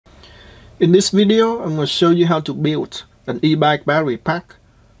In this video, I'm going to show you how to build an e-bike battery pack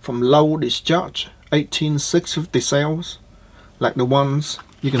from low discharge 18650 cells, like the ones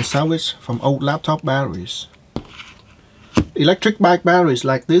you can salvage from old laptop batteries. Electric bike batteries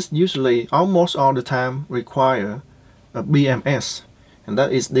like this usually almost all the time require a BMS, and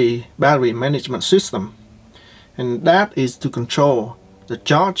that is the battery management system, and that is to control the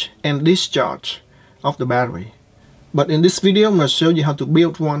charge and discharge of the battery. But in this video, I'm going to show you how to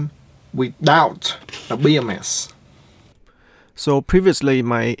build one without a BMS. So previously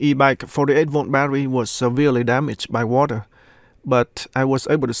my Ebike 48V battery was severely damaged by water, but I was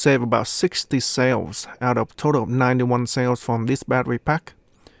able to save about 60 cells out of total of 91 cells from this battery pack.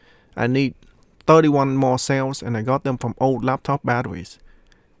 I need 31 more cells and I got them from old laptop batteries.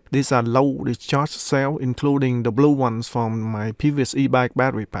 These are low discharge cells, including the blue ones from my previous Ebike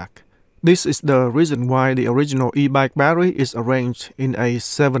battery pack. This is the reason why the original Ebike battery is arranged in a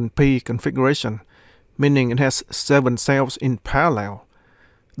 7P configuration, meaning it has 7 cells in parallel.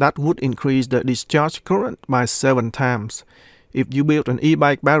 That would increase the discharge current by 7 times. If you build an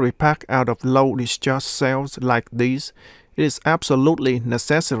Ebike battery pack out of low discharge cells like these, it is absolutely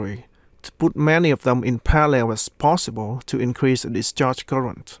necessary to put many of them in parallel as possible to increase the discharge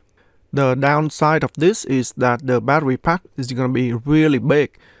current. The downside of this is that the battery pack is going to be really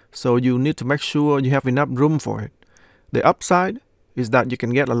big, so you need to make sure you have enough room for it. The upside is that you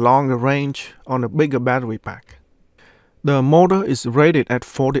can get a longer range on a bigger battery pack. The motor is rated at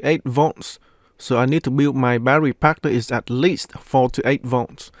 48 volts, so I need to build my battery pack that is at least 48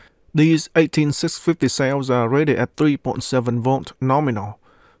 volts. These 18650 cells are rated at 3.7 volt nominal,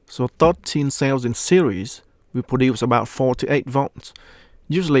 so 13 cells in series will produce about 48 volts.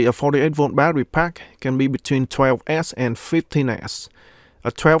 Usually a 48 volt battery pack can be between 12S and 15S.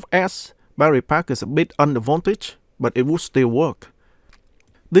 A 12S battery pack is a bit under voltage, but it would still work.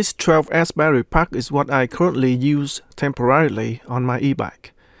 This 12S battery pack is what I currently use temporarily on my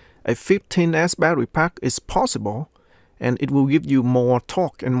e-bike. A 15S battery pack is possible, and it will give you more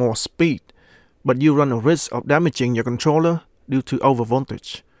torque and more speed, but you run a risk of damaging your controller due to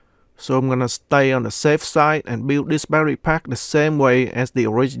overvoltage. So I'm gonna stay on the safe side and build this battery pack the same way as the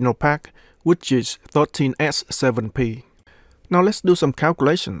original pack, which is 13S 7P. Now let's do some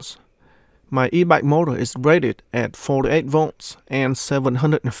calculations. My e-bike motor is rated at 48 volts and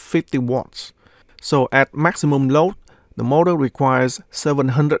 750 watts. So at maximum load, the motor requires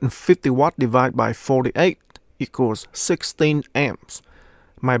 750 watt divided by 48 equals 16 amps.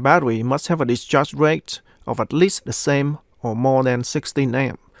 My battery must have a discharge rate of at least the same or more than 16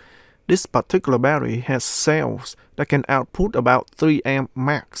 amps. This particular battery has cells that can output about 3 amp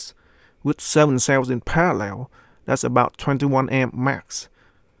max. With 7 cells in parallel, that's about 21 amp max.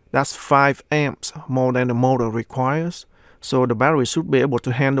 That's 5 amps more than the motor requires, so the battery should be able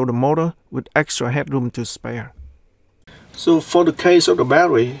to handle the motor with extra headroom to spare. So for the case of the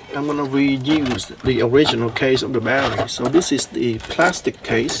battery, I'm going to reuse the original case of the battery. So this is the plastic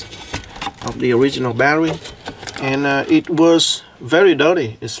case of the original battery, and it was very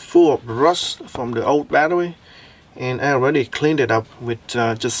dirty. It's full of rust from the old battery, and I already cleaned it up with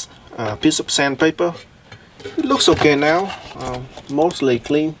just a piece of sandpaper. It looks okay now, mostly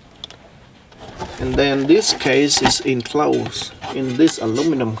clean. And then this case is enclosed in this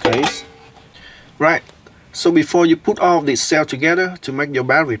aluminum case. Right, so before you put all of these cells together to make your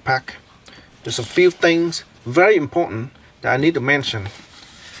battery pack, there's a few things very important that I need to mention.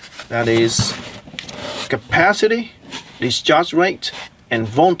 That is capacity, discharge rate, and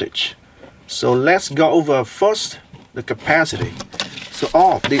voltage. So let's go over first the capacity. So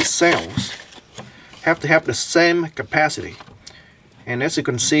all of these cells have to have the same capacity, and as you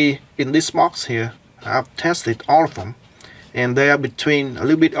can see in this box here, I've tested all of them, and they are between a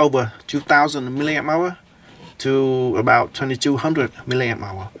little bit over 2000 milliamp hour to about 2200 milliamp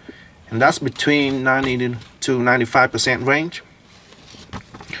hour, and that's between 90 to 95% range.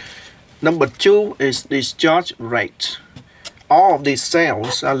 Number 2 is discharge rate. All of these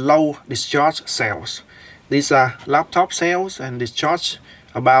cells are low discharge cells. These are laptop cells and discharge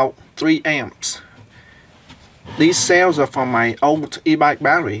about 3 amps. These cells are from my old e-bike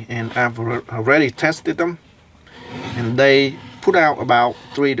battery, and I've already tested them, and they put out about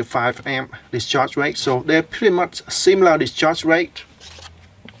 3 to 5 amp discharge rate, so they're pretty much similar discharge rate.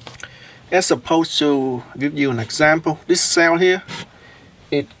 As opposed to, give you an example, this cell here,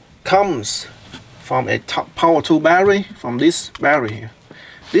 it comes from a top power tool battery from this battery here.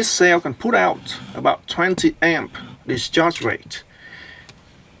 This cell can put out about 20 amp discharge rate.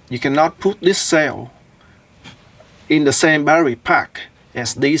 You cannot put this cell in the same battery pack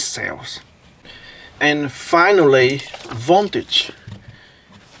as these cells. And finally, voltage.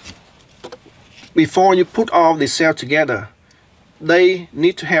 before you put all the cells together, they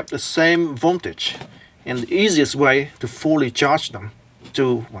need to have the same voltage, and the easiest way to fully charge them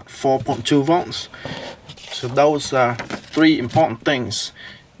to 4.2 volts. So those are 3 important things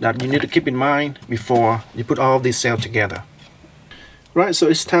that you need to keep in mind before you put all these cells together. Right, so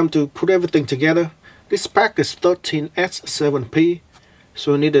it's time to put everything together. This pack is 13S7P,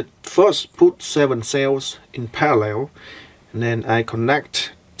 so I need to first put 7 cells in parallel, and then I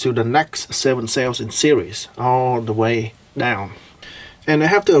connect to the next 7 cells in series all the way down. And I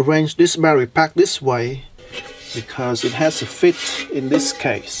have to arrange this battery pack this way because it has to fit in this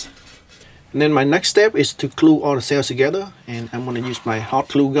case. And then my next step is to glue all the cells together, and I'm going to use my hot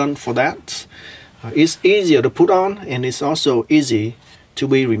glue gun for that. It's easier to put on, and it's also easy to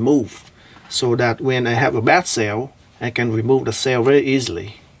be removed, so that when I have a bad cell, I can remove the cell very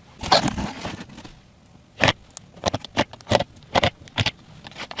easily.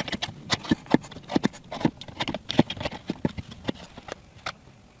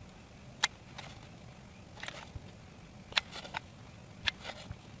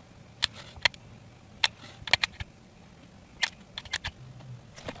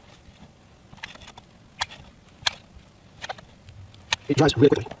 It dries really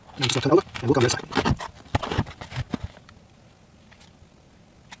quickly. And just turn over and work on this side.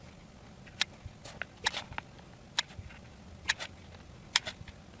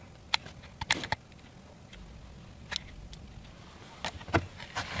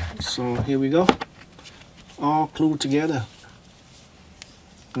 So here we go, all glued together,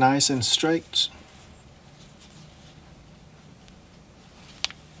 nice and straight.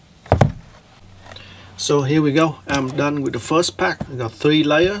 So here we go, I'm done with the first pack. I got 3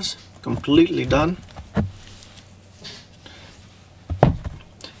 layers, completely done.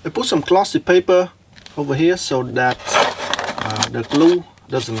 I put some glossy paper over here so that the glue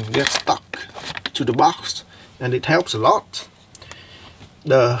doesn't get stuck to the box, and it helps a lot.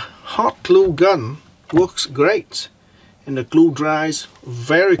 The hot glue gun works great, and the glue dries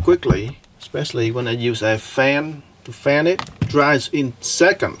very quickly, especially when I use a fan to fan it. It dries in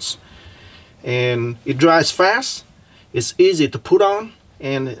seconds, and it dries fast. It's easy to put on,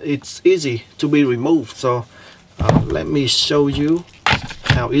 and it's easy to be removed. So let me show you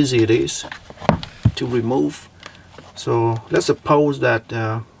how easy it is to remove. So let's suppose that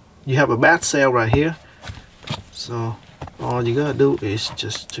you have a bad cell right here. So all you gotta do is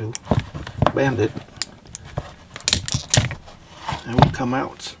just to bend it, and it will come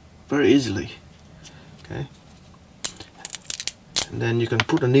out very easily. Okay, and then you can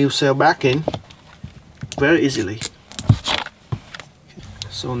put a new cell back in very easily.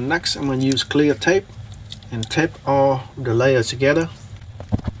 So next I'm going to use clear tape and tape all the layers together.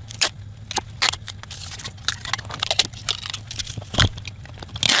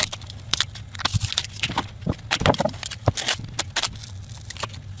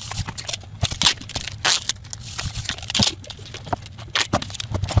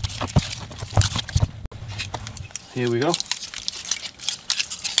 Here we go.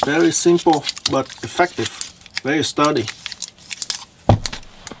 Very simple but effective, very sturdy.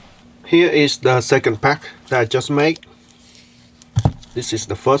 Here is the second pack that I just made. This is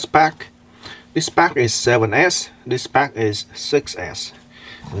the first pack. This pack is 7S, this pack is 6S.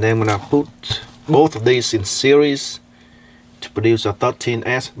 And then I'm gonna put both of these in series to produce a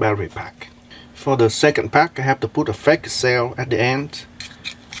 13S battery pack. For the second pack, I have to put a fake cell at the end.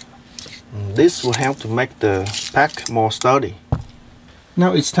 This will help to make the pack more sturdy.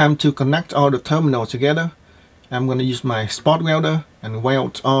 Now it's time to connect all the terminals together. I'm going to use my spot welder and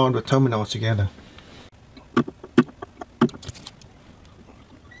weld all the terminals together.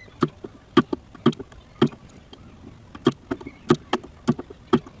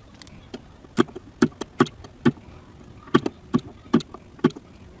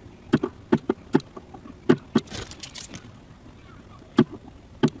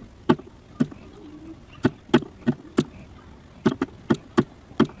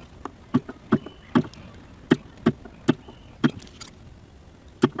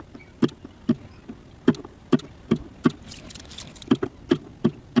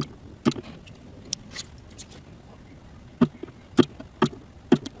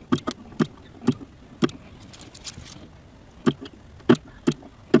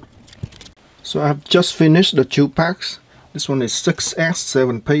 So I've just finished the 2 packs. This one is 6S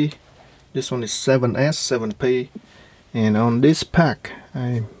 7P, this one is 7S 7P, and on this pack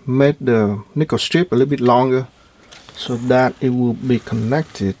I made the nickel strip a little bit longer so that it will be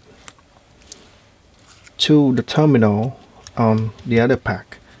connected to the terminal on the other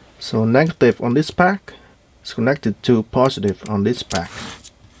pack. So negative on this pack is connected to positive on this pack.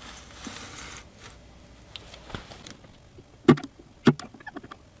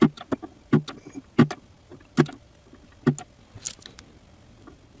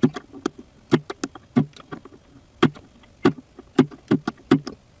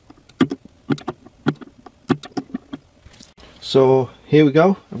 So here we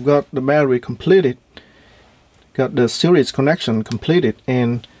go. I've got the battery completed, got the series connection completed,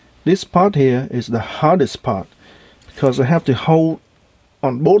 and this part here is the hardest part because I have to hold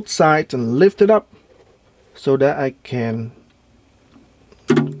on both sides and lift it up so that I can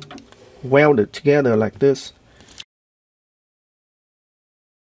weld it together like this.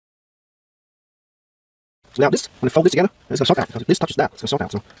 Now this, when I fold this together, it's going to short out because this touches that, it's going to short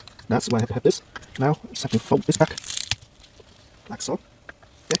out. So that's why I have to have this. Now I just have to fold this back like so.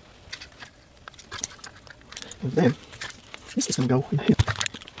 Okay. And then this is going to go in here.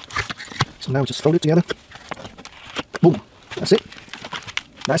 So now we just fold it together. Boom. That's it.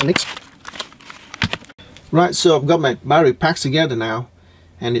 Nice and neat. Right, so I've got my battery packs together now,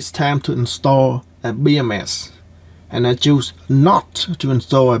 and it's time to install a BMS. And I choose not to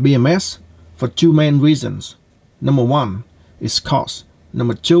install a BMS for two main reasons. Number one is cost.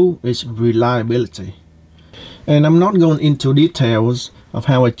 Number two is reliability. And I'm not going into details of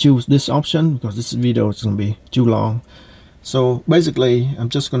how I choose this option because this video is going to be too long. So basically, I'm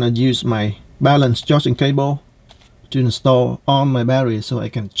just going to use my balance charging cable to install on my battery so I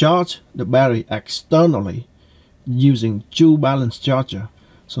can charge the battery externally using two balance charger.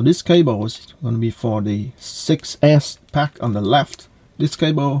 So this cable is going to be for the 6S pack on the left. This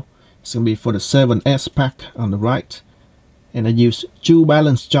cable is going to be for the 7S pack on the right. And I use two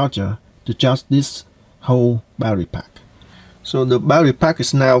balance charger to charge this whole battery pack. So the battery pack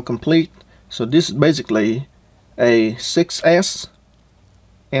is now complete. So this is basically a 6S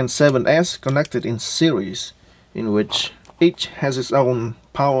and 7S connected in series, in which each has its own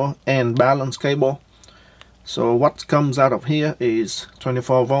power and balance cable. So what comes out of here is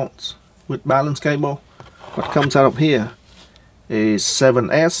 24 volts with balance cable. What comes out of here is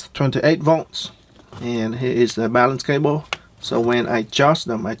 7S 28 volts, and here is the balance cable. So when I charge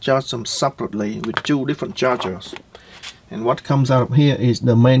them separately with two different chargers. And what comes out of here is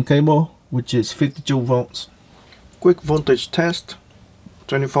the main cable, which is 52 volts. Quick voltage test,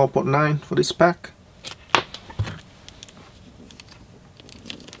 24.9 for this pack.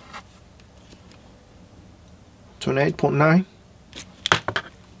 .9,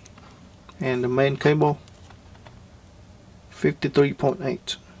 and the main cable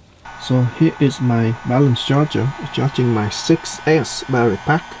 53.8. So here is my balance charger charging my 6S battery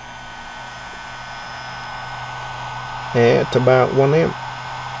pack at about 1 amp.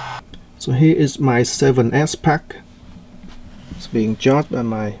 So here is my 7S pack. It's being charged by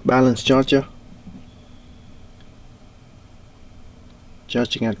my balance charger,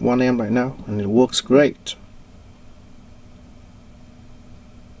 charging at 1 amp right now, and it works great.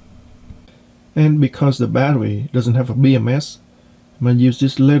 And because the battery doesn't have a BMS, I'm going to use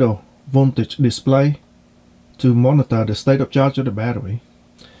this little voltage display to monitor the state of charge of the battery.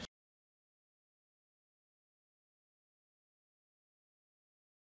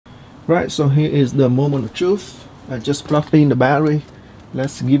 Right, so here is the moment of truth. I just plugged in the battery.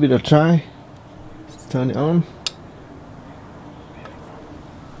 Let's give it a try. Let's turn it on.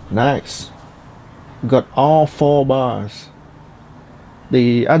 Nice. Got all 4 bars.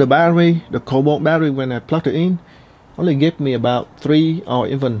 The other battery, the cobalt battery, when I plugged it in, only gave me about 3 or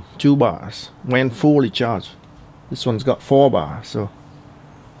even 2 bars when fully charged. This one's got 4 bars, so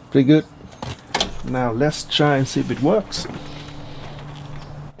pretty good. Now let's try and see if it works.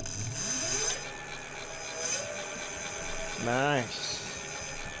 Nice.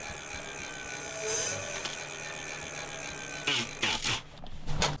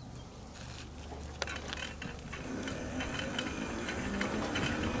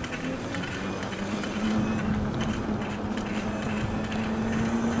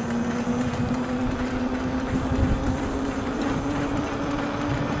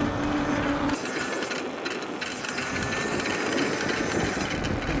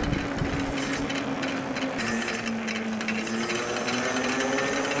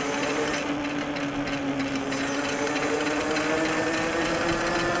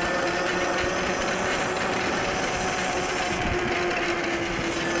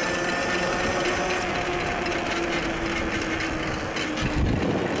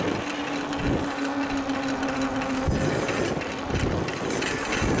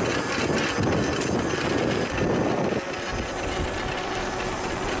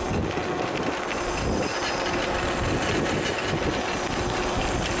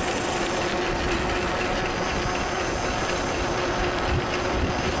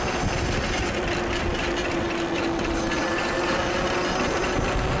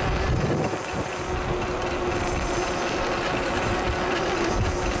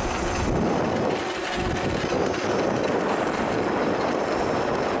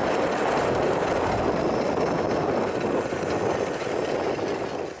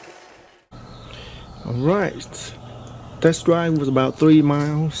 Alright, test drive was about 3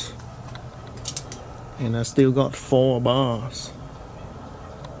 miles and I still got 4 bars.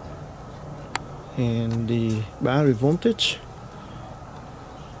 And the battery voltage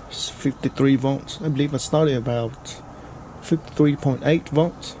is 53 volts. I believe I started about 53.8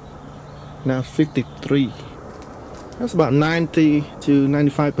 volts. Now 53. That's about 90 to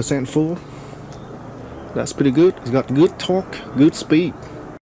 95% full. That's pretty good. It's got good torque, good speed.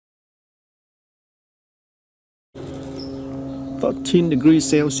 13 degrees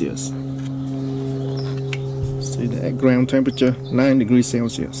Celsius. See the at ground temperature, 9 degrees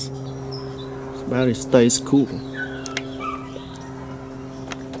Celsius. The battery stays cool.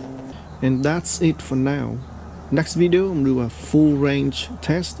 And that's it for now. Next video, I'm gonna do a full range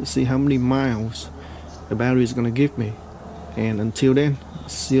test to see how many miles the battery is gonna give me. And until then,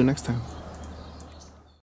 see you next time.